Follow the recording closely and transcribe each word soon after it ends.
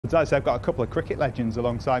So I've got a couple of cricket legends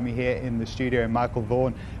alongside me here in the studio, Michael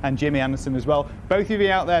Vaughan and Jimmy Anderson as well. Both of you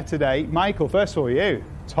out there today. Michael, first of all, you,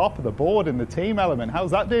 top of the board in the team element. How's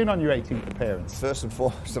that doing on your 18th appearance? First and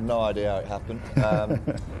foremost, I've no idea how it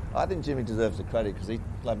happened. I think Jimmy deserves the credit because he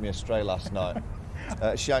led me astray last night.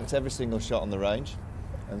 Shanked every single shot on the range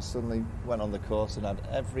and suddenly went on the course and had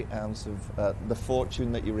every ounce of the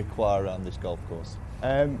fortune that you require around this golf course.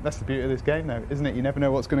 That's the beauty of this game, though, isn't it? You never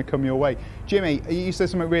know what's going to come your way. Jimmy, you said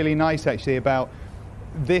something really nice, actually, about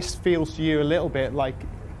this feels to you a little bit like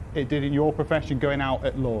it did in your profession, going out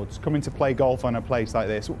at Lord's, coming to play golf on a place like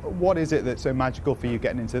this. What is it that's so magical for you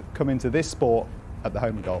coming into this sport at the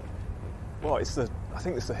home of golf? Well, I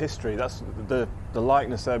think it's the history. That's the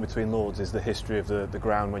likeness there between Lord's is the history of the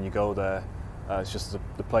ground when you go there. It's just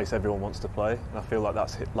the place everyone wants to play, and I feel like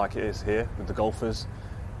that's like it is here with the golfers.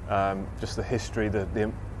 Just the history,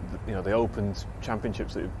 the Open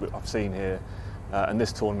Championships that I've seen here, and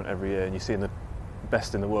this tournament every year, and you're seeing the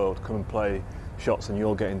best in the world come and play shots, and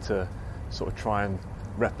you're getting to sort of try and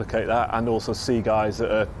replicate that, and also see guys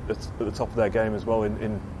that are at the top of their game as well,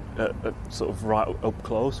 sort of right up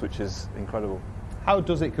close, which is incredible. How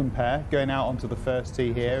does it compare going out onto the first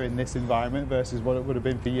tee here in this environment versus what it would have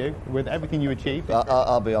been for you with everything you achieved?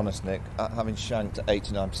 I'll be honest, Nick. Having shanked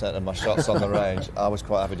 89% of my shots on the range, I was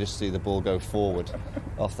quite happy just to see the ball go forward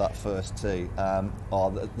off that first tee.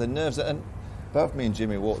 The nerves, and both me and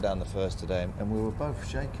Jimmy walked down the first today, and we were both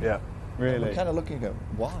shaking. Yeah, really. And we're kind of looking and going,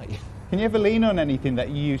 why? Can you ever lean on anything that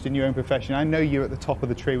you used in your own profession? I know you're at the top of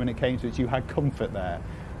the tree when it came to it. You had comfort there.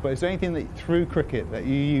 But is there anything that through cricket that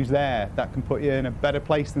you use there that can put you in a better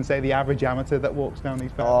place than, say, the average amateur that walks down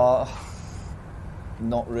these fairways?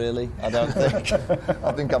 Not really, I don't think.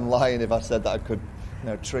 I think I'm lying if I said that I could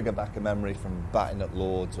trigger back a memory from batting at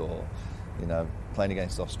Lord's or playing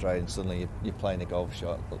against Australia and suddenly you're playing a golf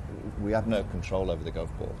shot. We have no control over the golf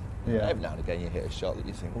ball. Yeah. Every now and again you hit a shot that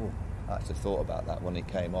you think, oh, I actually thought about that when it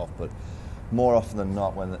came off. But more often than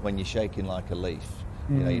not, when you're shaking like a leaf,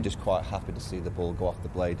 you're just quite happy to see the ball go off the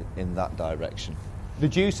blade in that direction. The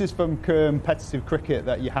juices from competitive cricket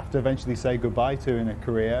that you have to eventually say goodbye to in a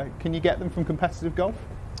career, can you get them from competitive golf?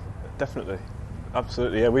 Definitely,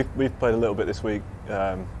 absolutely. Yeah, we've played a little bit this week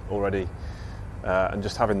already, and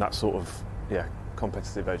just having that sort of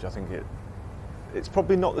competitive edge, I think it's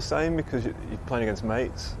probably not the same because you're playing against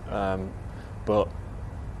mates, but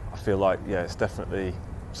I feel like it's definitely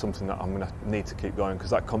something that I'm going to need to keep going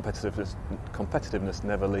because that competitiveness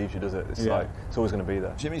never leaves you, does it? It's always going to be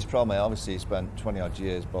there. Jimmy's problem, obviously, he spent 20 odd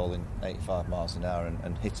years bowling 85 miles an hour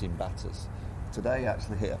and hitting batters. Today he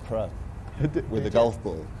actually hit a pro with a golf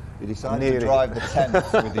ball. He decided to drive the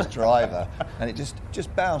 10th with his driver, and it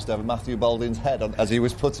just bounced over Matthew Baldwin's head as he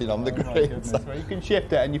was putting on the green. Well, you can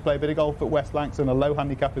shift it, and you play a bit of golf at West Lancs and a low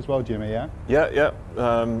handicap as well, Jimmy, yeah? Yeah.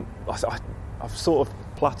 I've sort of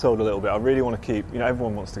plateaued a little bit. I really want to keep,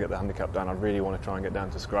 everyone wants to get the handicap down. I really want to try and get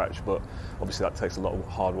down to scratch, but obviously that takes a lot of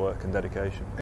hard work and dedication.